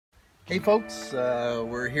Hey folks,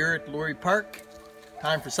 we're here at Laurie Park.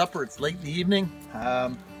 Time for supper. It's late in the evening.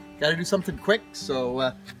 Got to do something quick,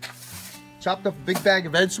 so chopped up a big bag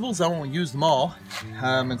of vegetables. I won't use them all.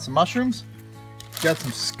 And some mushrooms. Got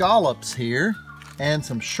some scallops here and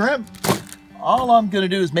some shrimp. All I'm going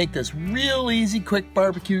to do is make this real easy, quick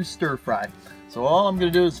barbecue stir fry. So all I'm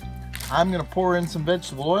going to do is I'm going to pour in some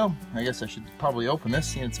vegetable oil. I guess I should probably open this,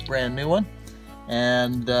 seeing it's a brand new one.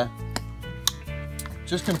 And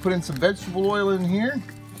just going to put in some vegetable oil in here.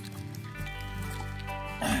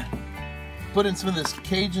 Put in some of this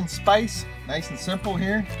Cajun spice, nice and simple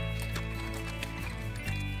here.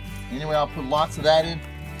 Anyway, I'll put lots of that in.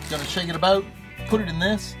 Gonna shake it about, put it in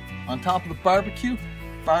this, on top of the barbecue.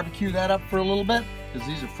 Barbecue that up for a little bit, because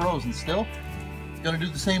these are frozen still. Gonna do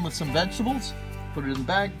the same with some vegetables. Put it in the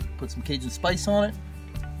bag, put some Cajun spice on it.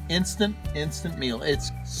 Instant meal.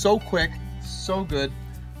 It's so quick, so good.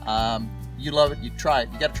 You love it, you try it,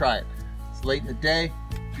 you gotta try it. It's late in the day,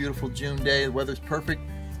 beautiful June day, the weather's perfect.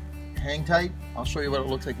 Hang tight, I'll show you what it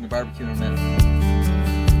looks like in the barbecue in a minute.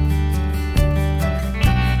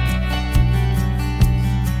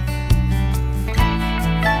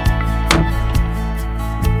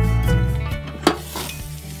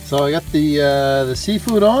 So I got the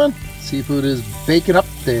seafood on. Seafood is baking up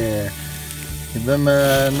there. Give them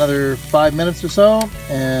another 5 minutes or so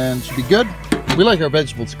and it should be good. We like our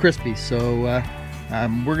vegetables crispy, so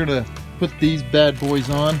we're gonna put these bad boys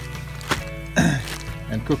on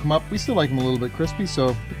and cook them up. We still like them a little bit crispy,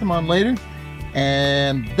 so put them on later.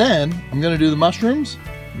 And then I'm gonna do the mushrooms.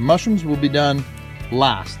 The mushrooms will be done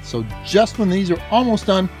last. So just when these are almost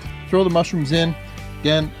done, throw the mushrooms in.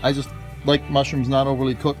 Again, I just like mushrooms not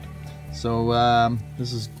overly cooked. So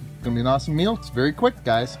this is gonna be an awesome meal. It's very quick,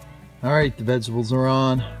 guys. All right, the vegetables are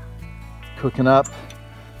on, cooking up.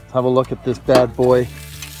 Let's have a look at this bad boy.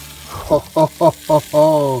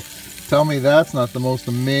 Oh. Tell me that's not the most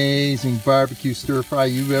amazing barbecue stir fry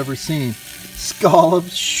you've ever seen.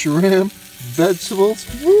 Scallops, shrimp, vegetables.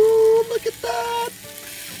 Woo, look at that.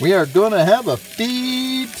 We are gonna have a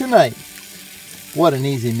feed tonight. What an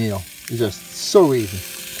easy meal. It's just so easy.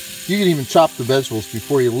 You can even chop the vegetables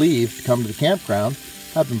before you leave to come to the campground.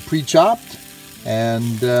 Have them pre-chopped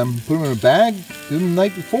and put them in a bag. Do them the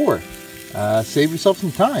night before. Save yourself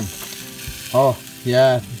some time. Oh,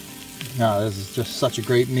 yeah. No, this is just such a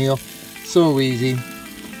great meal. So easy.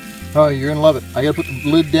 Oh, you're gonna love it. I gotta put the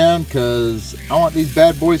lid down because I want these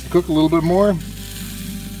bad boys to cook a little bit more.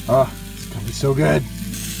 Oh, it's gonna be so good.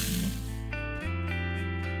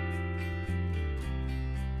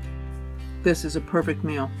 This is a perfect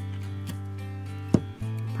meal.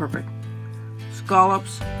 Perfect.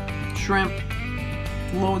 Scallops, shrimp,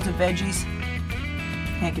 loads of veggies.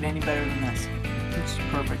 Can't get any better than this. It's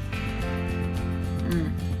perfect.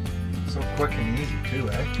 So quick and easy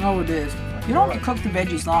too, eh? Oh, it is. You don't have to cook the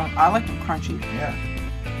veggies long. I like them crunchy. Yeah.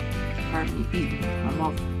 Pardon me, eat. My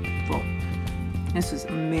mouth full. This is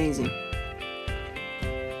amazing.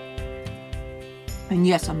 And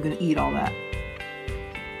yes, I'm gonna eat all that.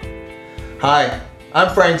 Hi,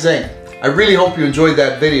 I'm Frank Zinck. I really hope you enjoyed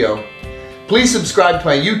that video. Please subscribe to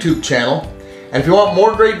my YouTube channel. And if you want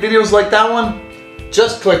more great videos like that one,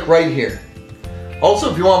 just click right here. Also,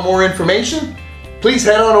 if you want more information, please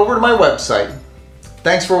head on over to my website.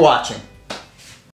 Thanks for watching.